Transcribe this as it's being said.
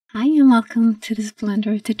Hi and welcome to this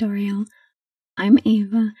Blender tutorial. I'm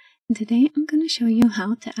Ava and today I'm going to show you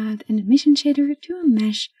how to add an emission shader to a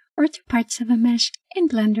mesh or to parts of a mesh in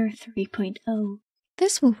Blender 3.0.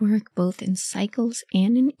 This will work both in Cycles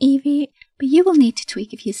and in Eevee, but you will need to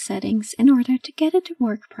tweak a few settings in order to get it to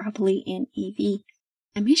work properly in Eevee.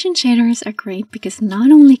 Emission shaders are great because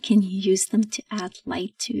not only can you use them to add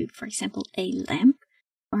light to, for example, a lamp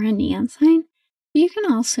or a neon sign, but you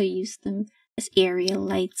can also use them as aerial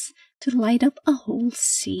lights to light up a whole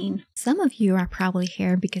scene. Some of you are probably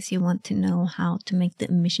here because you want to know how to make the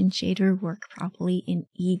emission shader work properly in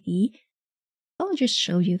Eevee. I'll just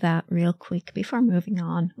show you that real quick before moving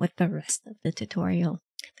on with the rest of the tutorial.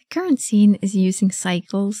 The current scene is using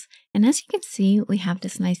Cycles, and as you can see, we have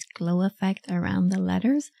this nice glow effect around the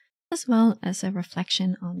letters, as well as a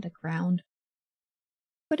reflection on the ground.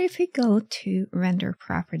 But if we go to Render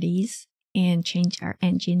Properties and change our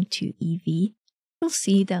engine to Eevee, you'll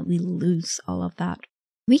see that we lose all of that.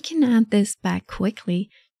 We can add this back quickly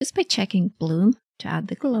just by checking Bloom to add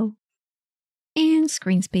the glow, and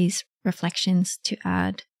Screen Space Reflections to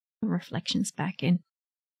add the reflections back in.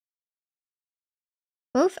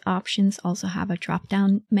 Both options also have a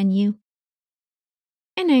drop-down menu,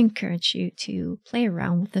 and I encourage you to play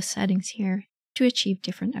around with the settings here to achieve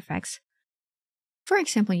different effects. For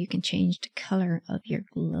example, you can change the color of your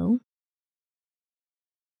glow.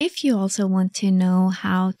 If you also want to know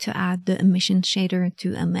how to add the emission shader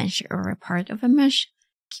to a mesh or a part of a mesh,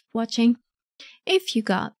 keep watching. If you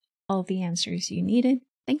got all the answers you needed,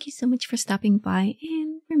 thank you so much for stopping by,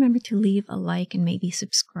 and remember to leave a like and maybe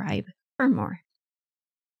subscribe for more.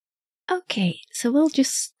 Okay, so we'll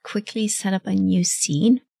just quickly set up a new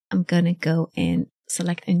scene. I'm gonna go and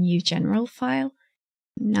select a new general file.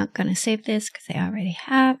 I'm not gonna save this because I already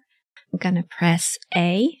have. I'm gonna press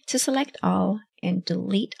A to select all and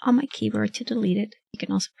delete on my keyboard to delete it. You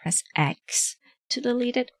can also press X to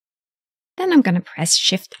delete it. Then I'm gonna press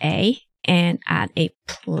Shift A and add a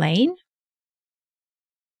plane.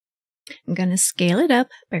 I'm gonna scale it up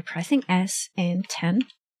by pressing S and 10.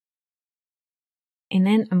 And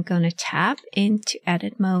then I'm gonna tab into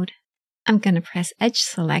edit mode. I'm gonna press Edge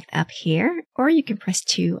Select up here, or you can press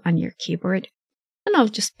 2 on your keyboard. And I'll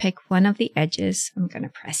just pick one of the edges. I'm going to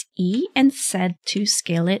press E and Z to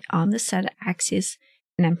scale it on the Z axis,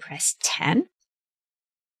 and then press 10.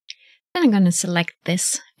 Then I'm going to select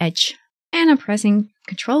this edge, and I'm pressing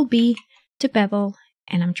Ctrl B to bevel,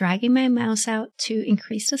 and I'm dragging my mouse out to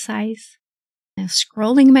increase the size. Now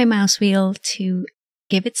scrolling my mouse wheel to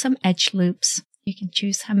give it some edge loops. You can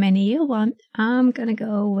choose how many you want. I'm going to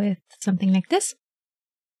go with something like this.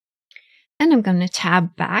 And I'm going to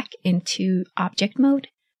tab back into object mode.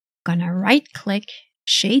 I'm going to right click,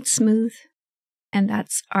 shade smooth, and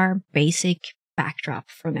that's our basic backdrop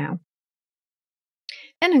for now.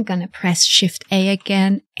 Then I'm going to press Shift A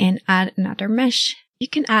again and add another mesh. You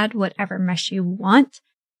can add whatever mesh you want,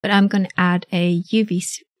 but I'm going to add a UV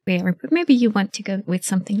sphere, but maybe you want to go with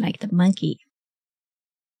something like the monkey.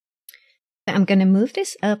 So I'm going to move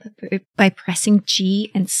this up by pressing G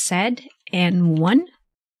and Z and 1.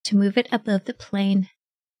 To move it above the plane,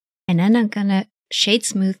 and then I'm gonna shade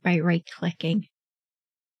smooth by right clicking.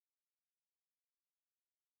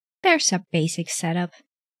 There's a basic setup.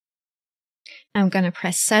 I'm gonna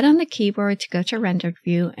press set on the keyboard to go to rendered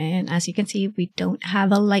view, and as you can see, we don't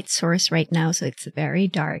have a light source right now, so it's very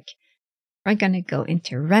dark. We're gonna go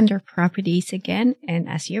into render properties again, and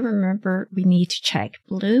as you remember, we need to check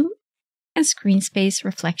bloom and screen space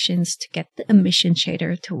reflections to get the emission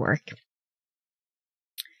shader to work.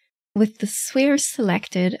 With the sphere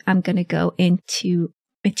selected, I'm going to go into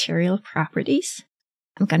material properties.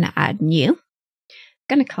 I'm going to add new. I'm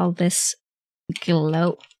going to call this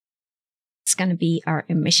glow. It's going to be our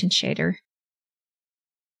emission shader.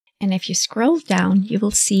 And if you scroll down, you will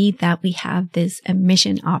see that we have this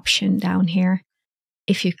emission option down here.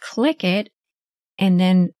 If you click it and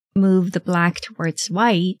then move the black towards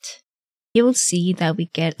white, you will see that we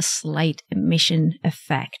get a slight emission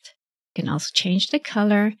effect. You can also change the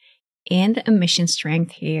color and the emission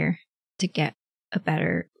strength here to get a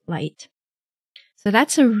better light. So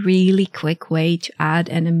that's a really quick way to add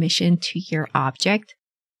an emission to your object.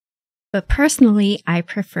 But personally, I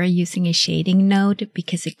prefer using a shading node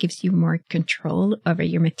because it gives you more control over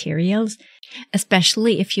your materials,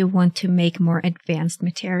 especially if you want to make more advanced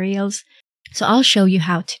materials. So I'll show you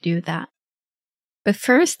how to do that. But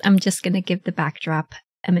first, I'm just going to give the backdrop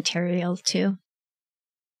a material too.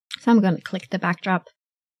 So I'm going to click the backdrop.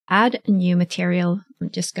 Add a new material. I'm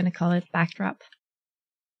just going to call it backdrop.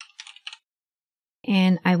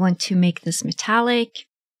 And I want to make this metallic.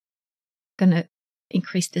 I'm going to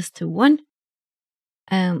increase this to 1.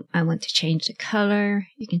 I want to change the color.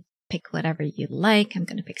 You can pick whatever you like. I'm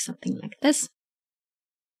going to pick something like this.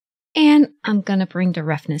 And I'm going to bring the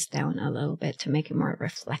roughness down a little bit to make it more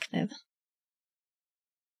reflective.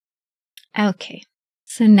 Okay,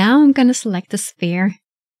 so now I'm going to select the sphere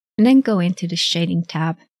and then go into the shading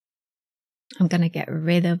tab. I'm going to get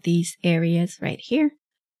rid of these areas right here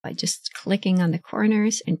by just clicking on the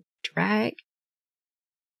corners and drag.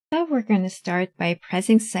 So we're going to start by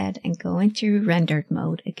pressing Z and go into rendered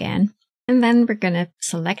mode again. And then we're going to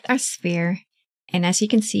select our sphere. And as you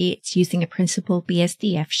can see, it's using a principal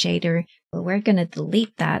BSDF shader, but we're going to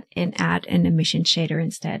delete that and add an emission shader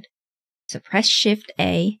instead. So press Shift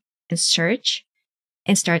A and search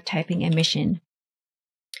and start typing emission.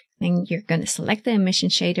 Then you're going to select the emission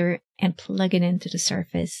shader and plug it into the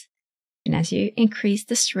surface. And as you increase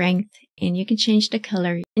the strength and you can change the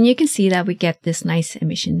color, and you can see that we get this nice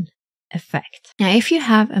emission effect. Now, if you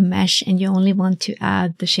have a mesh and you only want to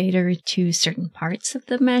add the shader to certain parts of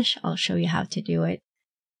the mesh, I'll show you how to do it.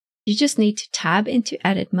 You just need to tab into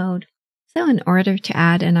edit mode. So in order to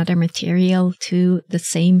add another material to the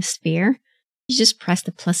same sphere, you just press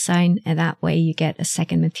the plus sign and that way you get a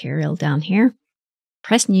second material down here.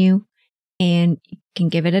 Press new and you can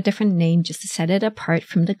give it a different name just to set it apart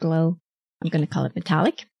from the glow. I'm going to call it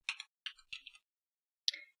metallic.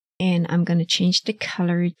 And I'm going to change the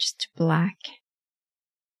color just to black.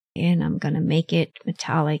 And I'm going to make it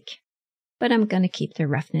metallic, but I'm going to keep the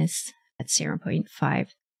roughness at 0.5.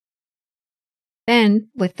 Then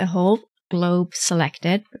with the whole globe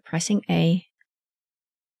selected, pressing A,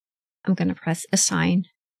 I'm going to press assign.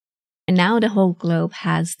 And now the whole globe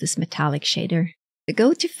has this metallic shader. So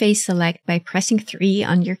go to face select by pressing 3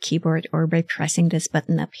 on your keyboard or by pressing this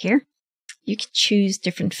button up here. You can choose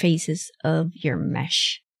different phases of your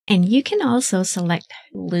mesh. And you can also select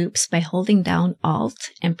loops by holding down Alt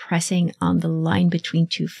and pressing on the line between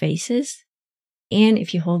two faces. And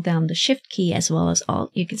if you hold down the Shift key as well as Alt,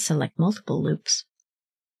 you can select multiple loops.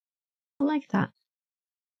 I like that.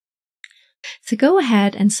 So go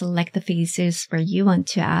ahead and select the faces where you want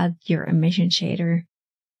to add your emission shader.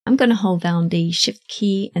 I'm going to hold down the Shift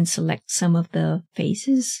key and select some of the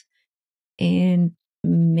faces and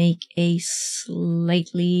make a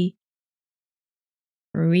slightly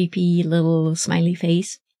creepy little smiley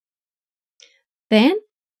face. Then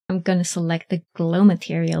I'm going to select the glow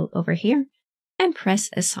material over here and press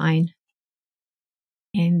assign.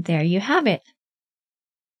 And there you have it.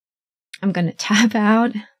 I'm going to tab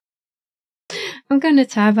out. I'm going to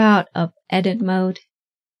tab out of edit mode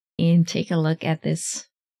and take a look at this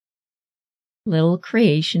little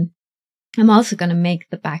creation. I'm also going to make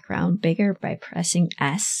the background bigger by pressing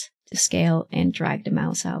S to scale and drag the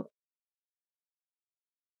mouse out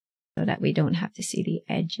so that we don't have to see the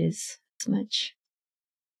edges as much.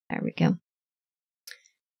 There we go.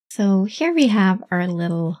 So here we have our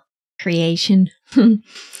little creation. You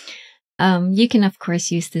can of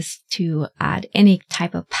course use this to add any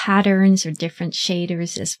type of patterns or different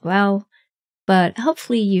shaders as well. But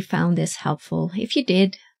hopefully you found this helpful. If you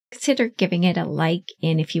did, consider giving it a like.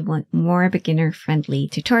 And if you want more beginner-friendly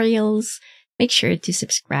tutorials, make sure to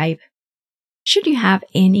subscribe. Should you have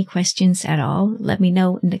any questions at all, let me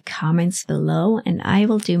know in the comments below and I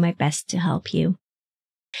will do my best to help you.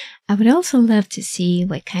 I would also love to see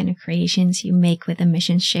what kind of creations you make with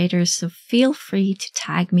emission shaders, so feel free to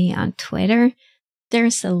tag me on Twitter.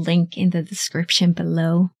 There's a link in the description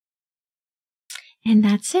below. And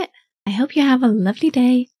that's it. I hope you have a lovely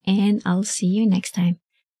day and I'll see you next time.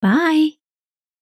 Bye!